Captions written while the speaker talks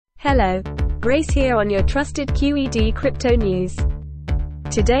Hello, Grace here on your trusted Q.E.D. Crypto News.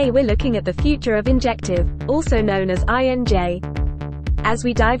 Today we're looking at the future of Injective, also known as INJ. As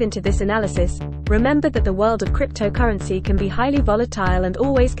we dive into this analysis, remember that the world of cryptocurrency can be highly volatile and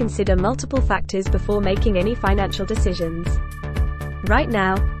always consider multiple factors before making any financial decisions. Right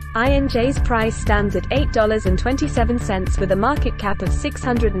now, INJ's price stands at $8.27 with a market cap of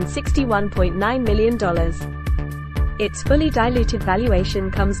 $661.9 million. Its fully diluted valuation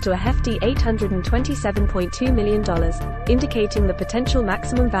comes to a hefty $827.2 million, indicating the potential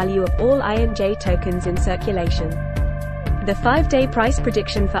maximum value of all INJ tokens in circulation. The 5-day price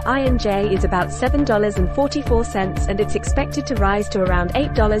prediction for INJ is about $7.44, and it's expected to rise to around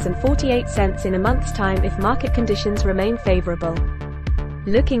 $8.48 in a month's time if market conditions remain favorable.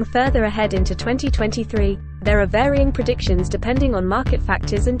 Looking further ahead into 2023, there are varying predictions depending on market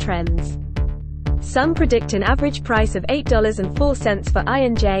factors and trends. Some predict an average price of $8.04 for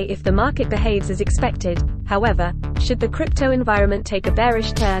INJ if the market behaves as expected. However, should the crypto environment take a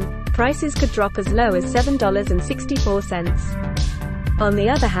bearish turn, prices could drop as low as $7.64. On the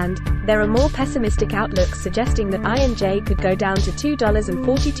other hand, there are more pessimistic outlooks suggesting that INJ could go down to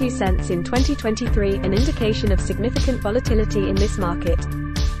 $2.42 in 2023, an indication of significant volatility in this market.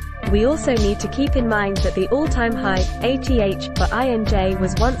 We also need to keep in mind that the all-time high, ATH, for INJ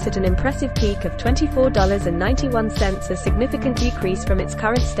was once at an impressive peak of $24.91, a significant decrease from its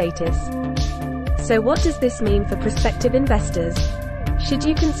current status. So what does this mean for prospective investors? Should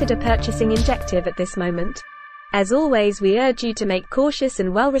you consider purchasing Injective at this moment? As always, we urge you to make cautious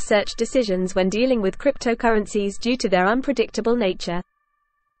and well-researched decisions when dealing with cryptocurrencies due to their unpredictable nature.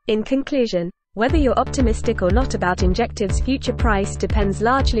 In conclusion, whether you're optimistic or not about Injective's future price depends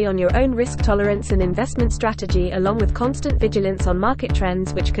largely on your own risk tolerance and investment strategy, along with constant vigilance on market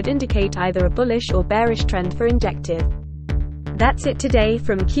trends which could indicate either a bullish or bearish trend for Injective. That's it today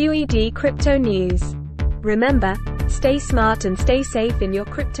from Q.E.D. Crypto News. Remember, stay smart and stay safe in your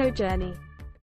crypto journey.